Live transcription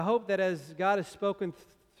I hope that as God has spoken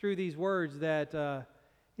through these words that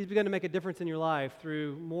He's begun to make a difference in your life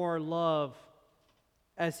through more love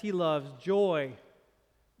as He loves, joy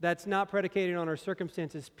that's not predicated on our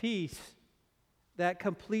circumstances, peace that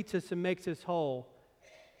completes us and makes us whole.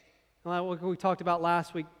 Like what we talked about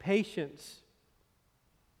last week, patience.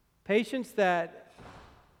 Patience that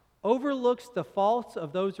overlooks the faults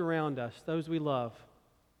of those around us, those we love.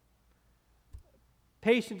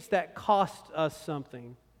 Patience that costs us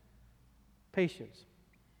something. Patience.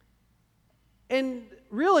 And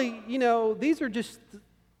really, these are just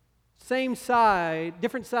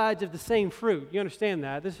different sides of the same fruit. You understand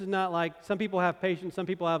that? This is not like some people have patience, some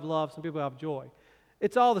people have love, some people have joy.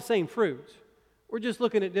 It's all the same fruit. We're just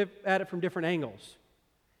looking at it from different angles.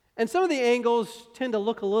 And some of the angles tend to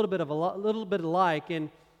look a little bit alike. And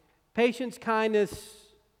patience, kindness,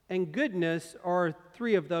 and goodness are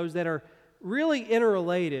three of those that are really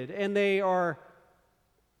interrelated, and they are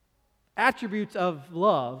attributes of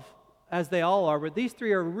love, as they all are, but these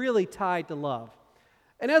three are really tied to love.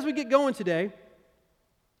 And as we get going today,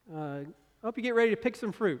 I hope you get ready to pick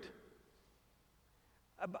some fruit.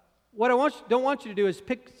 What I don't want you to do is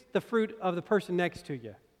pick the fruit of the person next to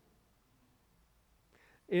you.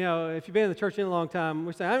 If you've been in the church in a long time,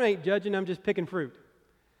 we're saying, I ain't judging, I'm just picking fruit.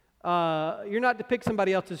 You're not to pick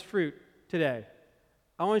somebody else's fruit today.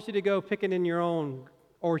 I want you to go pick it in your own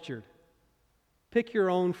orchard. Pick your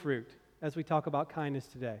own fruit as we talk about kindness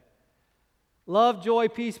today. Love, joy,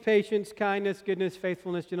 peace, patience, kindness, goodness,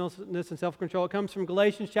 faithfulness, gentleness, and self-control. It comes from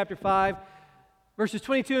Galatians chapter 5, verses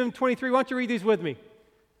 22 and 23. Why don't you read these with me?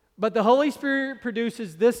 But the Holy Spirit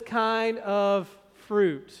produces this kind of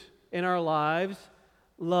fruit in our lives: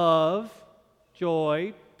 love,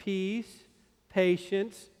 joy, peace,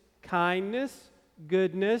 patience, kindness,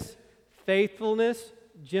 goodness, faithfulness,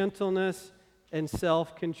 gentleness, and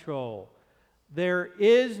self-control. There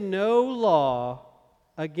is no law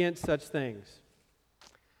against such things.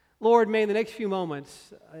 Lord, may in the next few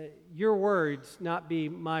moments, your words not be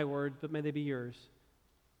my words, but may they be yours.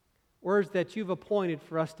 Words that you've appointed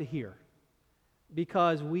for us to hear,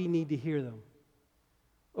 because we need to hear them.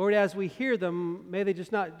 Lord, as we hear them, may they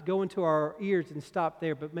just not go into our ears and stop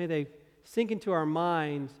there, but may they sink into our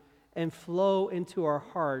minds and flow into our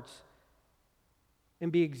hearts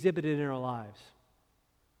and be exhibited in our lives.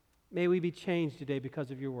 May we be changed today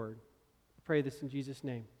because of your word. I pray this in Jesus'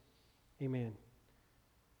 name. Amen.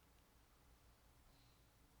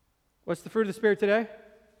 What's the fruit of the Spirit today?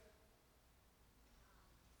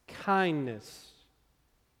 Kindness.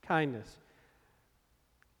 Kindness.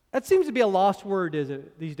 That seems to be a lost word, isn't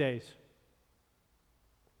it, these days?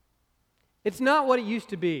 It's not what it used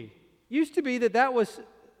to be. It used to be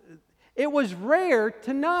it was rare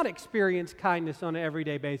to not experience kindness on an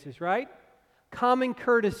everyday basis, right? Common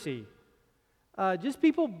courtesy. Just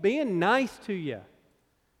people being nice to you.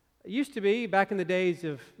 It used to be back in the days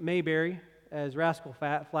of Mayberry, as Rascal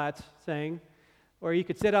Flatts sang, where you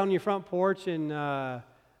could sit on your front porch and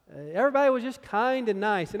everybody was just kind and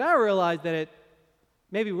nice. And I realized that it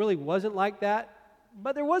maybe really wasn't like that,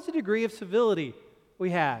 but there was a degree of civility we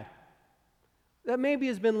had that maybe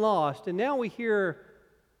has been lost. And now we hear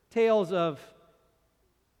tales of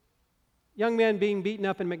young men being beaten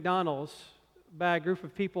up in McDonald's by a group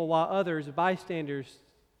of people while others, bystanders,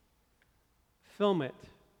 film it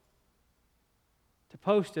to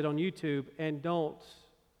post it on YouTube and don't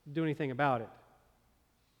do anything about it.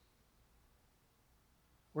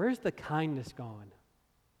 Where's the kindness gone?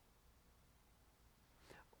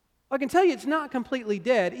 I can tell you it's not completely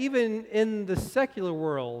dead. Even in the secular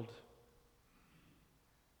world,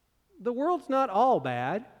 the world's not all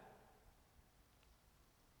bad.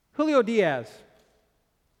 Julio Diaz,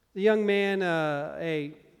 the young man,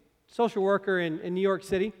 a social worker in New York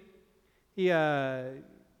City, he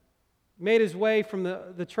made his way from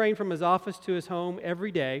the train from his office to his home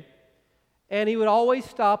every day, and he would always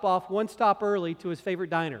stop off one stop early to his favorite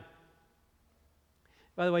diner.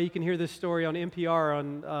 By the way, you can hear this story on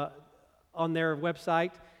NPR on their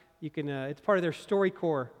website. You can it's part of their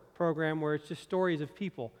StoryCorps program, where it's just stories of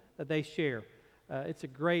people that they share. It's a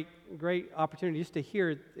great opportunity just to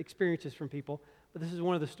hear experiences from people. But this is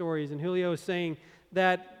one of the stories, and Julio is saying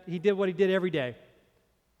that he did what he did every day.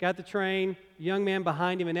 Got the train, a young man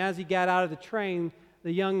behind him, and as he got out of the train,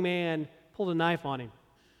 the young man pulled a knife on him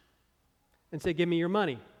and said, "Give me your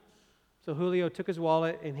money." So Julio took his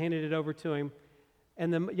wallet and handed it over to him,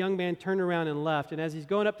 and the young man turned around and left. And as he's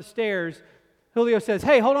going up the stairs, Julio says,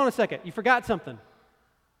 "Hey, hold on a second, you forgot something.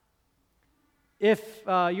 If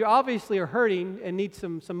you obviously are hurting and need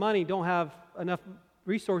some money, don't have enough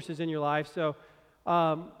resources in your life, so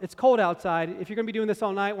it's cold outside. If you're going to be doing this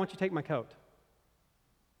all night, why don't you take my coat?"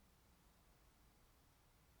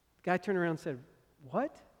 The guy turned around and said,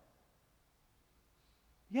 "What?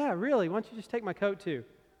 Yeah, really, why don't you just take my coat too?"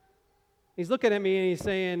 He's looking at me and he's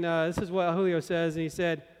saying, this is what Julio says, and he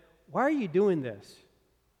said, "Why are you doing this?"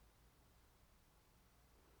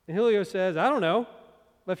 And Julio says, "I don't know,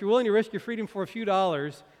 but if you're willing to risk your freedom for a few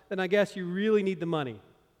dollars, then I guess you really need the money.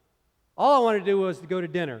 All I wanted to do was to go to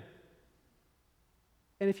dinner.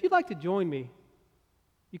 And if you'd like to join me,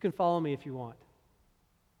 you can follow me if you want."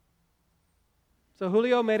 So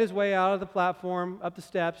Julio made his way out of the platform, up the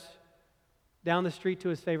steps, down the street to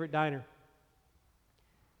his favorite diner,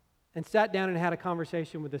 and sat down and had a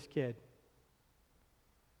conversation with this kid.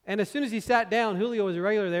 And as soon as he sat down, Julio was a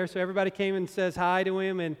regular there, so everybody came and says hi to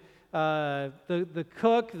him, and the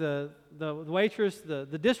cook, the waitress,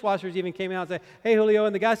 the dishwashers even came out and said, "Hey, Julio,"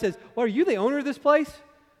 and the guy says, "Well, are you the owner of this place?"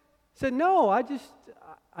 He said, "No, I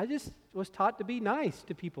just was taught to be nice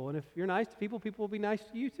to people, and if you're nice to people, people will be nice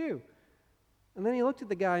to you too." And then he looked at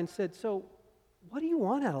the guy and said, "So, what do you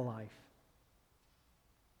want out of life?"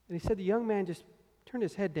 And he said the young man just turned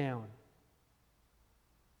his head down,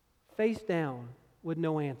 face down, with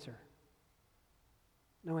no answer.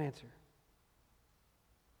 No answer.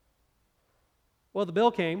 Well, the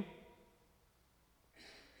bill came,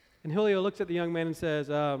 and Julio looks at the young man and says,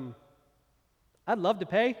 "I'd love to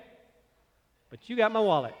pay, but you got my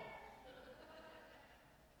wallet.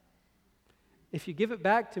 If you give it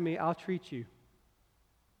back to me, I'll treat you."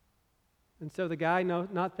 And so the guy,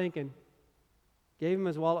 not thinking, gave him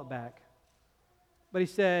his wallet back. But he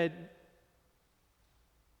said,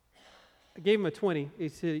 I gave him a 20.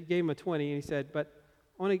 He gave him a 20, and he said, "But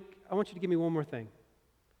I want you to give me one more thing.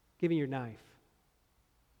 Give me your knife."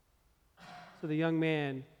 So the young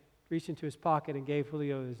man reached into his pocket and gave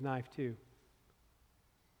Julio his knife too.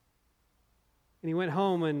 And he went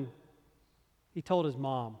home and he told his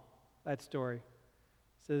mom that story.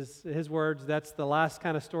 Says his words, that's the last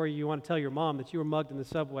kind of story you want to tell your mom, that you were mugged in the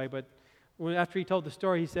subway. But after he told the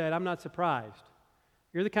story, he said, "I'm not surprised.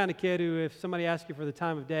 You're the kind of kid who, if somebody asked you for the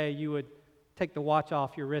time of day, you would take the watch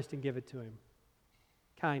off your wrist and give it to him."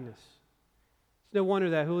 Kindness. It's no wonder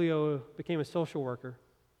that Julio became a social worker.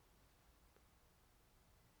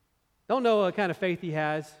 Don't know what kind of faith he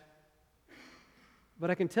has,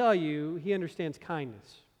 but I can tell you he understands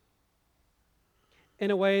kindness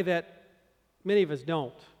in a way that many of us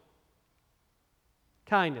don't.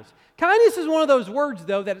 Kindness. Kindness is one of those words,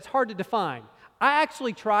 though, that it's hard to define. I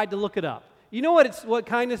actually tried to look it up. You know what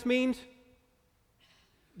kindness means?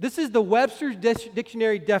 This is the Webster's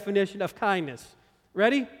Dictionary definition of kindness.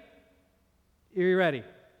 Ready? Are you ready?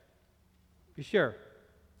 You sure?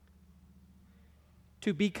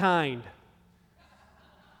 To be kind.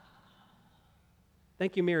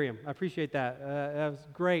 Thank you, Miriam. I appreciate that. That was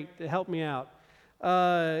great. It helped me out.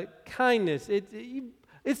 Kindness.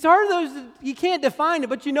 It's hard those you can't define it,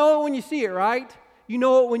 but you know it when you see it, right? You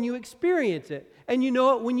know it when you experience it, and you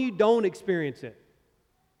know it when you don't experience it.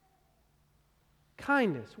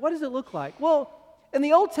 Kindness. What does it look like? Well, in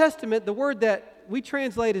the Old Testament, the word that we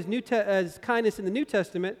translate as kindness in the New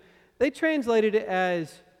Testament, they translated it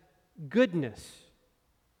as goodness.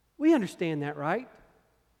 We understand that, right?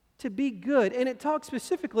 To be good. And it talks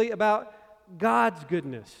specifically about God's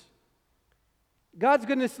goodness. God's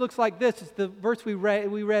goodness looks like this. It's the verse we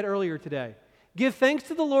read earlier today. "Give thanks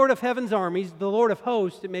to the Lord of heaven's armies," the Lord of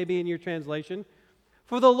hosts, it may be in your translation,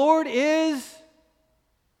 "for the Lord is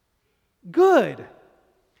good."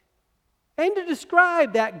 And to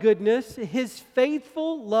describe that goodness, His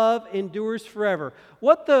faithful love endures forever.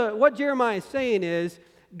 What Jeremiah is saying is,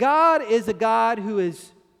 God is a God who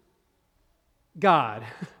is God.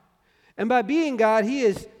 And by being God, He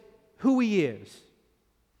is who He is.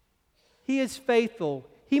 He is faithful.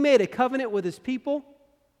 He made a covenant with His people,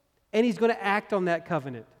 and He's going to act on that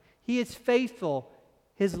covenant. He is faithful.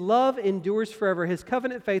 His love endures forever. His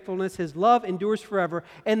covenant faithfulness, His love endures forever,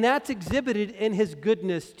 and that's exhibited in His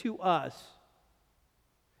goodness to us,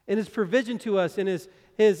 in His provision to us, in His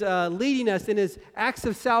leading us, in His acts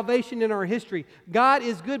of salvation in our history. God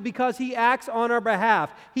is good because He acts on our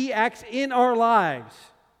behalf. He acts in our lives.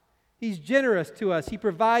 He's generous to us. He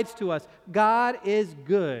provides to us. God is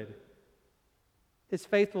good. His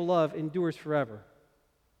faithful love endures forever.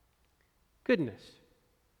 Goodness.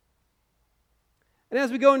 And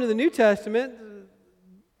as we go into the New Testament,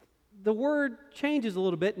 the word changes a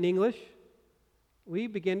little bit in English. We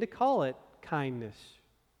begin to call it kindness.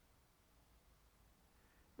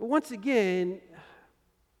 But once again,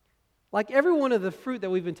 like every one of the fruit that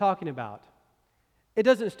we've been talking about, it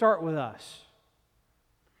doesn't start with us.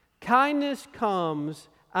 Kindness comes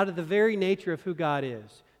out of the very nature of who God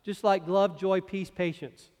is, just like love, joy, peace,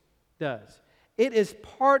 patience does. It is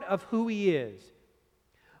part of who He is.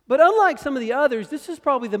 But unlike some of the others, this is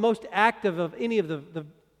probably the most active of any of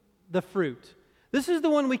the fruit. This is the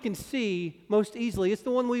one we can see most easily. It's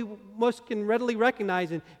the one we most can readily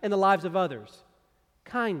recognize in the lives of others.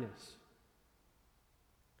 Kindness.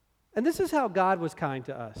 And this is how God was kind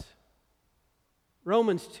to us.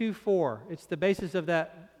 Romans 2:4. It's the basis of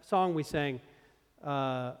that song we sang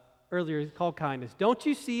earlier called Kindness. Don't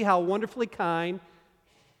you see how wonderfully kind,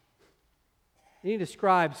 he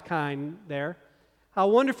describes kind there, how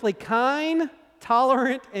wonderfully kind,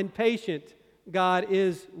 tolerant, and patient God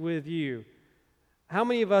is with you. How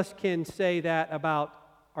many of us can say that about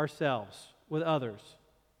ourselves with others?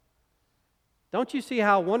 Don't you see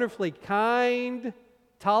how wonderfully kind,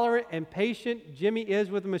 tolerant, and patient Jimmy is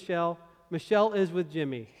with Michelle? Michelle is with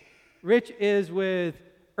Jimmy. Rich is with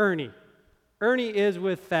Ernie. Ernie is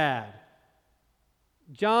with Thad.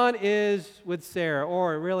 John is with Sarah,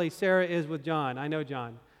 or really Sarah is with John. I know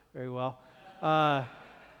John very well.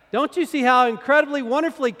 Don't you see how incredibly,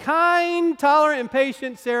 wonderfully kind, tolerant, and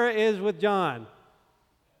patient Sarah is with John?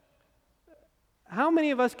 How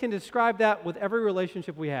many of us can describe that with every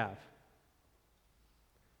relationship we have?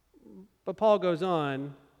 But Paul goes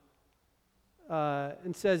on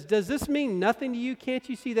and says, does this mean nothing to you? Can't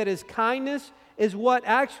you see that his kindness is what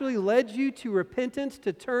actually led you to repentance,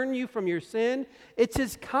 to turn you from your sin? It's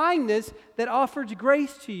his kindness that offers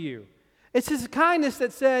grace to you. It's his kindness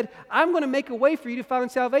that said, I'm going to make a way for you to find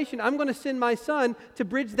salvation. I'm going to send my son to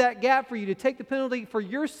bridge that gap for you, to take the penalty for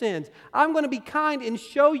your sins. I'm going to be kind and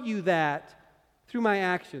show you that through my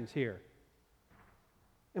actions here.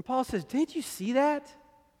 And Paul says, didn't you see that?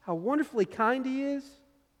 How wonderfully kind he is?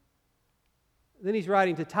 Then he's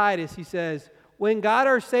writing to Titus, he says, when God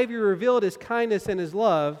our Savior revealed his kindness and his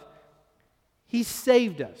love, he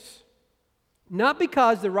saved us. Not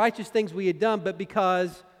because of the righteous things we had done, but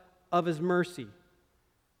because of his mercy.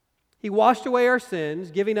 He washed away our sins,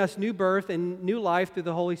 giving us new birth and new life through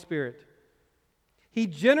the Holy Spirit. He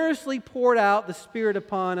generously poured out the Spirit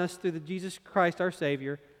upon us through Jesus Christ our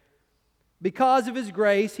Savior. Because of his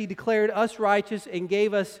grace, he declared us righteous and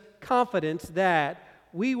gave us confidence that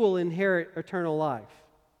we will inherit eternal life.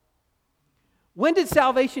 When did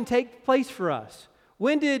salvation take place for us?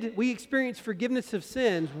 When did we experience forgiveness of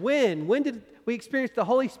sins? When? When did we experience the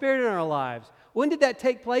Holy Spirit in our lives? When did that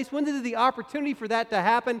take place? When did the opportunity for that to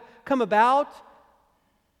happen come about?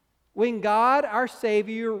 When God, our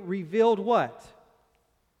Savior, revealed what?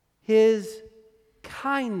 His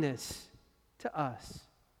kindness to us.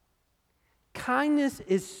 Kindness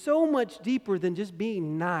is so much deeper than just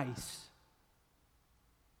being nice.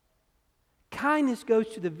 Kindness goes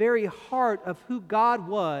to the very heart of who God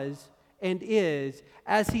was and is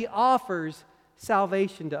as he offers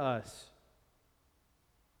salvation to us.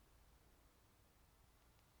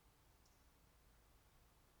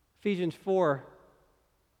 Ephesians 4:5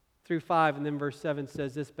 and then verse 7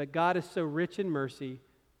 says this, but God is so rich in mercy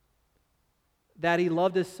that he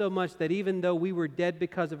loved us so much that even though we were dead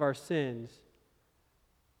because of our sins,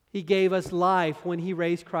 he gave us life when he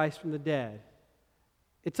raised Christ from the dead.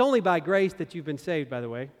 It's only by grace that you've been saved, by the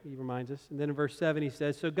way, he reminds us. And then in verse 7 he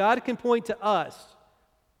says, so God can point to us,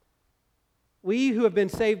 we who have been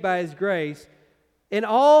saved by his grace, in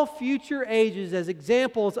all future ages as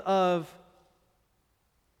examples of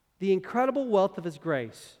the incredible wealth of his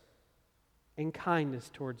grace and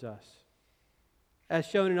kindness towards us, as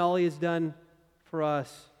shown in all he has done for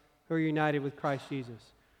us who are united with Christ Jesus.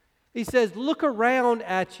 He says, look around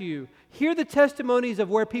at you. Hear the testimonies of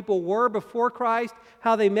where people were before Christ,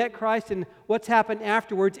 how they met Christ, and what's happened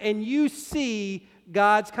afterwards, and you see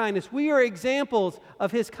God's kindness. We are examples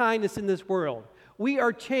of his kindness in this world. We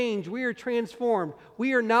are changed. We are transformed.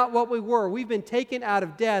 We are not what we were. We've been taken out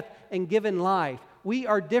of death and given life. We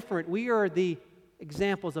are different. We are the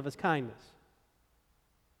examples of his kindness.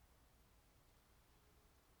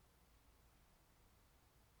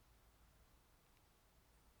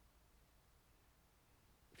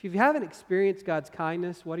 If you haven't experienced God's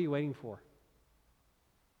kindness, what are you waiting for?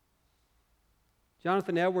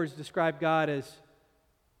 Jonathan Edwards described God as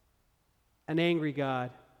an angry God.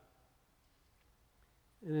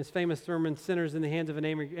 In his famous sermon, Sinners in the Hands of an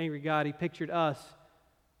Angry God, he pictured us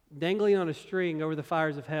dangling on a string over the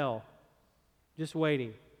fires of hell, just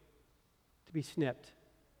waiting to be snipped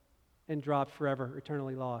and dropped forever,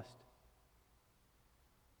 eternally lost.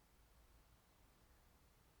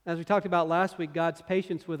 As we talked about last week, God's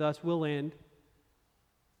patience with us will end.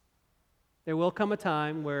 There will come a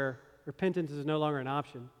time where repentance is no longer an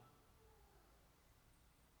option.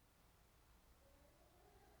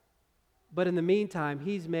 But in the meantime,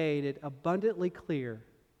 he's made it abundantly clear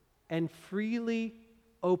and freely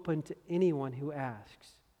open to anyone who asks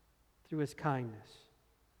through his kindness.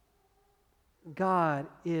 God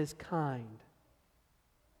is kind.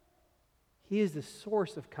 He is the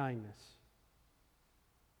source of kindness.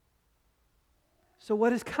 So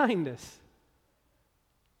what is kindness?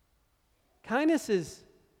 Kindness is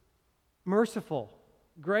merciful,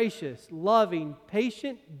 gracious, loving,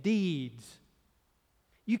 patient deeds.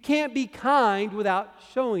 You can't be kind without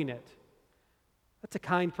showing it. That's a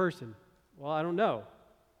kind person. Well, I don't know.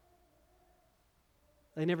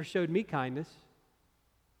 They never showed me kindness.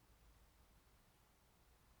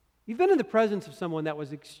 You've been in the presence of someone that was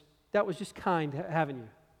just kind, haven't you?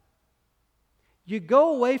 You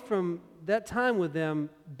go away from that time with them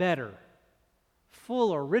better,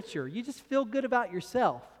 fuller, richer. You just feel good about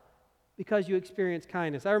yourself because you experience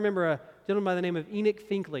kindness. I remember a gentleman by the name of Enoch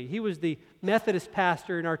Finkley. He was the Methodist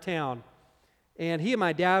pastor in our town. And he and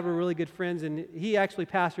my dad were really good friends, and he actually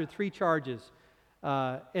pastored 3 charges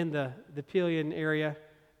in the Pelion area.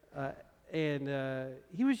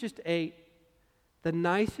 He was just the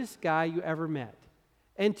nicest guy you ever met.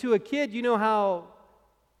 And to a kid, you know how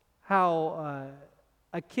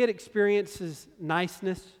a kid experiences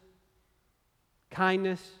niceness,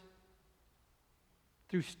 kindness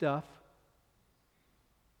through stuff,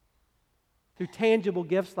 through tangible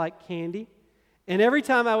gifts like candy. And every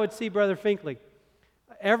time I would see Brother Finkley,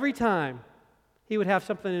 every time he would have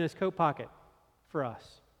something in his coat pocket for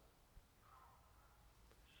us.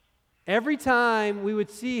 Every time we would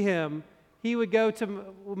see him, he would go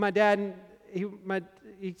to my dad and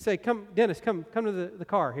he'd say, "Come, Dennis, come to the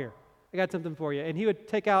car here. I got something for you." And he would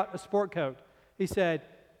take out a sport coat. He said,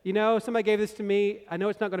 "You know, somebody gave this to me. I know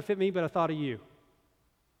it's not going to fit me, but I thought of you."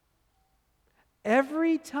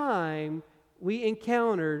 Every time we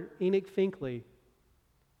encountered Enoch Finkley,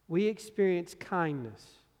 we experienced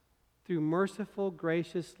kindness through merciful,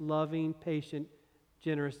 gracious, loving, patient,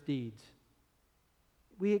 generous deeds.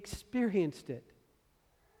 We experienced it.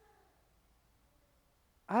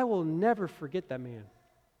 I will never forget that man.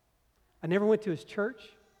 I never went to his church,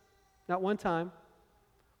 not one time.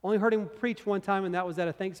 Only heard him preach one time, and that was at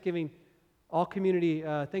a Thanksgiving, all-community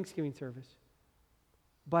Thanksgiving service.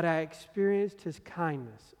 But I experienced his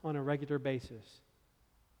kindness on a regular basis.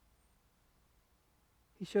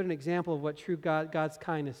 He showed an example of what true God's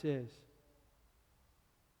kindness is.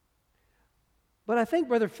 But I think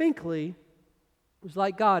Brother Finkley was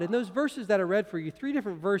like God. In those verses that I read for you, 3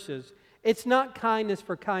 different verses, it's not kindness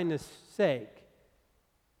for kindness' sake.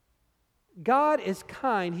 God is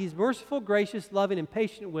kind. He's merciful, gracious, loving, and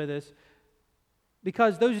patient with us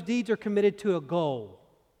because those deeds are committed to a goal.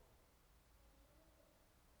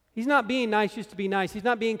 He's not being nice just to be nice. He's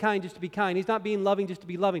not being kind just to be kind. He's not being loving just to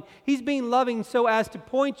be loving. He's being loving so as to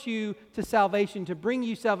point you to salvation, to bring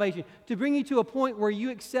you salvation, to bring you to a point where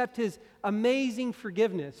you accept His amazing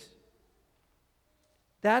forgiveness.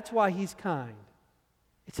 That's why He's kind.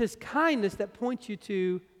 It's His kindness that points you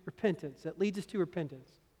to repentance, that leads us to repentance.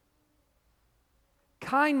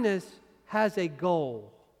 Kindness has a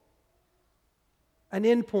goal, an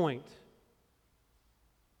end point.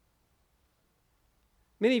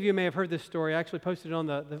 Many of you may have heard this story. I actually posted it on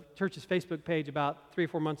the church's Facebook page about 3 or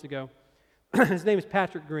 4 months ago. His name is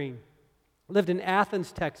Patrick Green. Lived in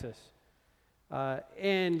Athens, Texas.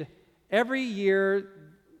 And every year,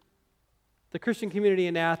 the Christian community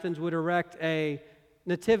in Athens would erect a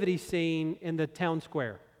nativity scene in the town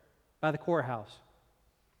square by the courthouse.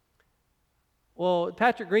 Well,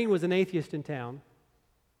 Patrick Green was an atheist in town,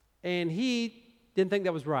 and he didn't think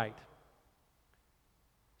that was right.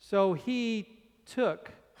 So he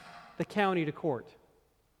took the county to court.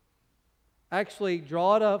 Actually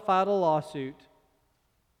filed a lawsuit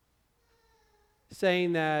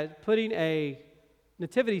saying that putting a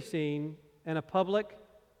nativity scene in a public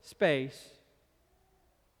space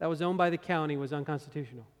that was owned by the county was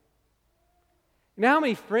unconstitutional. You know how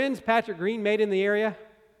many friends Patrick Green made in the area?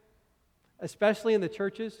 Especially in the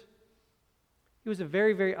churches? He was a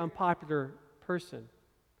very, very unpopular person.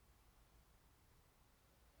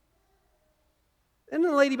 And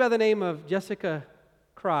a lady by the name of Jessica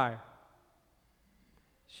Cry,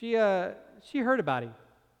 she heard about him.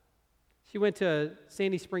 She went to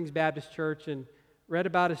Sandy Springs Baptist Church and read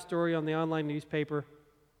about his story on the online newspaper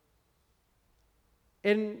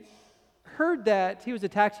and heard that he was a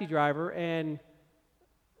taxi driver and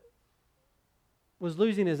was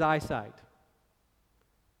losing his eyesight.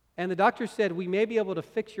 And the doctor said, "We may be able to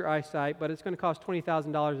fix your eyesight, but it's going to cost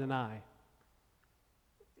 $20,000 an eye."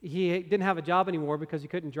 He didn't have a job anymore because he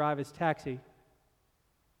couldn't drive his taxi.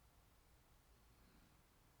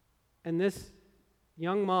 And this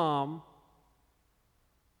young mom,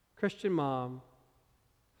 Christian mom,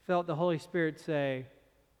 felt the Holy Spirit say,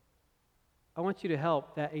 "I want you to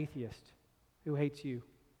help that atheist who hates you."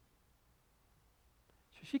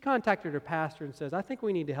 She contacted her pastor and says, I think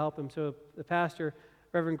we need to help him. So the pastor,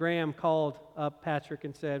 Reverend Graham, called up Patrick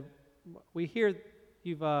and said, we hear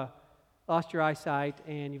you've lost your eyesight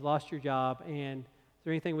and you've lost your job, and is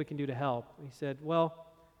there anything we can do to help? And he said, well,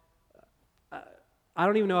 I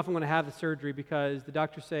don't even know if I'm going to have the surgery because the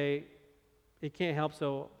doctors say it can't help,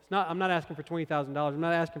 so I'm not asking for $20,000. I'm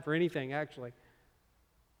not asking for anything, actually.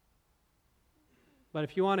 But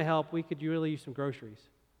if you want to help, we could really use some groceries.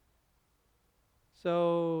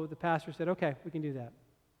 So the pastor said, okay, we can do that.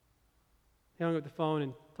 He hung up the phone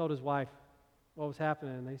and told his wife what was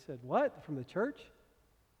happening. And they said, what? From the church?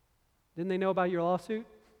 Didn't they know about your lawsuit?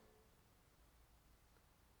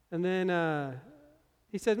 And then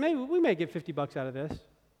he said, maybe we may get $50 out of this.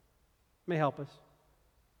 May help us.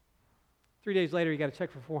 3 days later, he got a check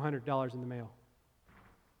for $400 in the mail.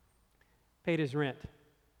 Paid his rent.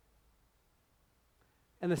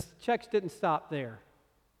 And the checks didn't stop there.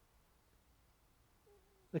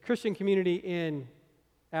 The Christian community in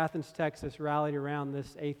Athens, Texas, rallied around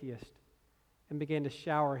this atheist and began to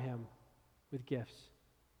shower him with gifts.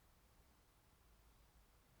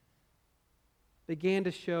 Began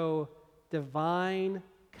to show divine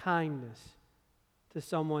kindness to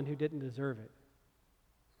someone who didn't deserve it.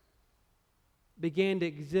 Began to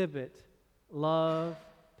exhibit love,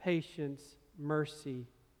 patience, mercy,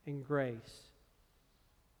 and grace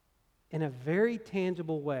in a very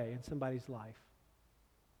tangible way in somebody's life.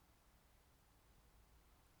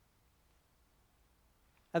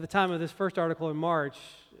 At the time of this first article in March,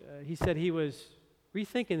 he said he was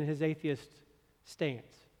rethinking his atheist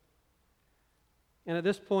stance. And at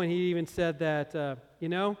this point, he even said that, I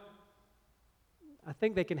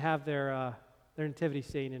think they can have their nativity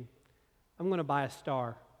scene, and I'm going to buy a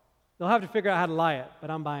star. They'll have to figure out how to lie it, but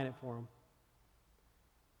I'm buying it for them.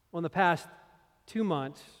 Well, in the past 2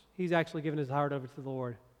 months, he's actually given his heart over to the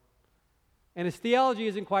Lord. And his theology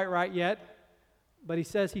isn't quite right yet, but he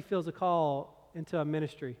says he feels a call into a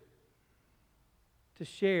ministry to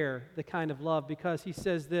share the kind of love, because he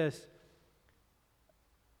says this: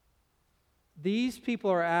 these people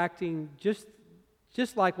are acting just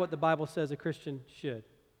like what the Bible says a Christian should.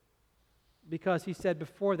 Because he said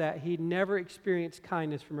before that he'd never experienced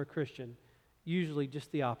kindness from a Christian, usually just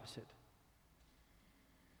the opposite.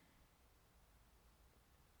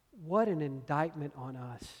 What an indictment on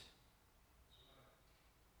us.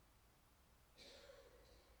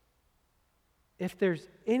 If there's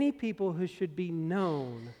any people who should be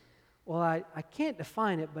known, well, I can't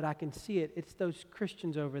define it, but I can see it. It's those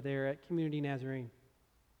Christians over there at Community Nazarene.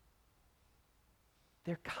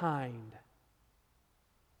 They're kind.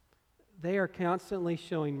 They are constantly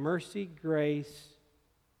showing mercy, grace,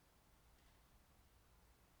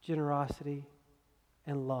 generosity,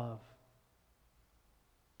 and love.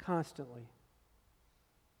 Constantly.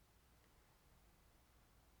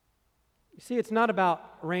 You see, it's not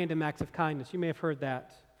about random acts of kindness. You may have heard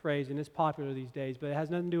that phrase, and it's popular these days, but it has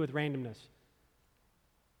nothing to do with randomness.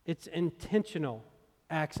 It's intentional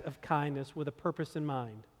acts of kindness with a purpose in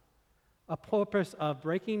mind. A purpose of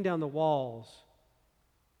breaking down the walls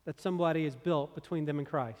that somebody has built between them and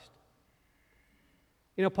Christ.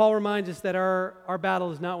 You know, Paul reminds us that our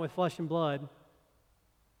battle is not with flesh and blood,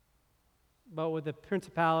 but with the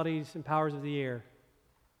principalities and powers of the air.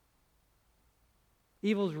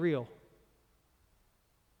 Evil is real.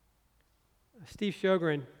 Steve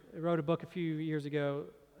Sjogren wrote a book a few years ago,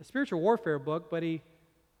 a spiritual warfare book, but he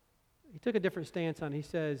took a different stance on it. He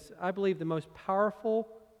says, I believe the most powerful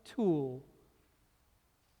tool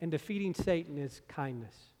in defeating Satan is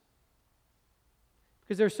kindness.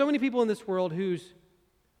 Because there are so many people in this world whose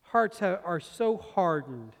hearts are so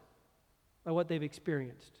hardened by what they've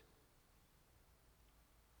experienced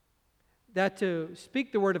that to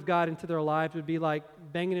speak the word of God into their lives would be like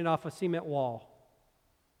banging it off a cement wall.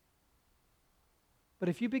 But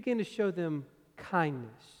if you begin to show them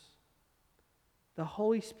kindness, the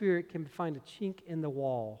Holy Spirit can find a chink in the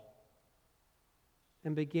wall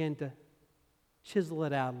and begin to chisel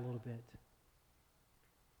it out a little bit.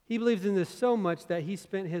 He believes in this so much that he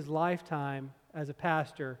spent his lifetime as a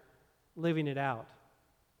pastor living it out.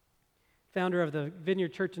 Founder of the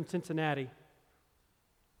Vineyard Church in Cincinnati.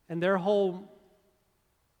 And their whole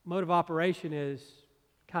mode of operation is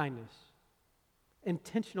kindness,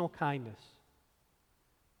 intentional kindness.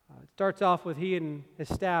 It starts off with he and his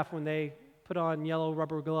staff when they put on yellow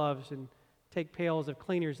rubber gloves and take pails of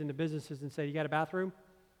cleaners into businesses and say, you got a bathroom?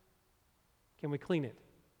 Can we clean it?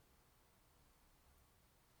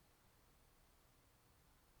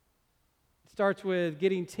 It starts with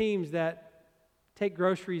getting teams that take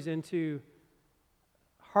groceries into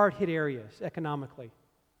hard-hit areas economically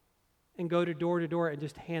and go to door and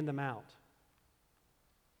just hand them out.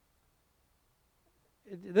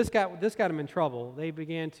 this got them in trouble. They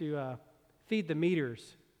began to feed the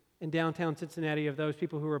meters in downtown Cincinnati of those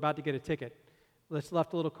people who were about to get a ticket. Let's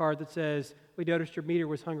left a little card that says, "We noticed your meter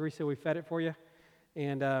was hungry, so we fed it for you."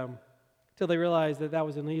 And until they realized that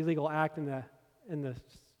was an illegal act in the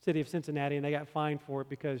city of Cincinnati, and they got fined for it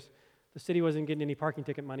because the city wasn't getting any parking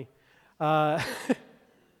ticket money.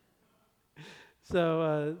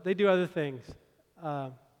 So they do other things.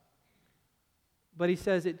 But he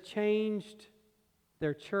says it changed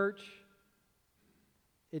their church.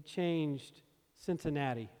 It changed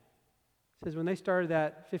Cincinnati. He says when they started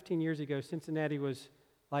that 15 years ago, Cincinnati was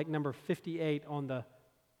like number 58 on the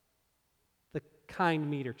kind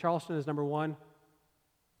meter. Charleston is number 1.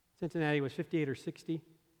 Cincinnati was 58 or 60. He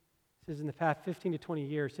says in the past 15 to 20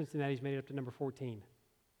 years, Cincinnati's made it up to number 14.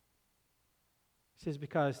 He says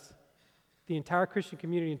because the entire Christian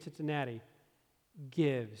community in Cincinnati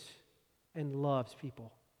gives and loves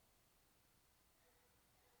people.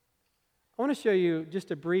 I want to show you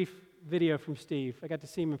just a brief video from Steve. I got to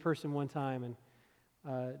see him in person one time, and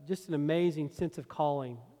just an amazing sense of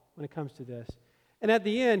calling when it comes to this. And at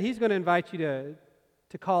the end, he's going to invite you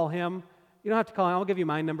to call him. You don't have to call him. I'll give you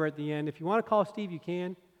my number at the end. If you want to call Steve, you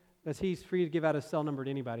can, because he's free to give out his cell number to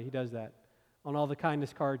anybody. He does that. On all the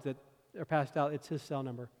kindness cards that are passed out, it's his cell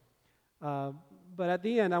number. But at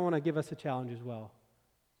the end, I want to give us a challenge as well.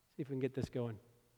 See if we can get this going.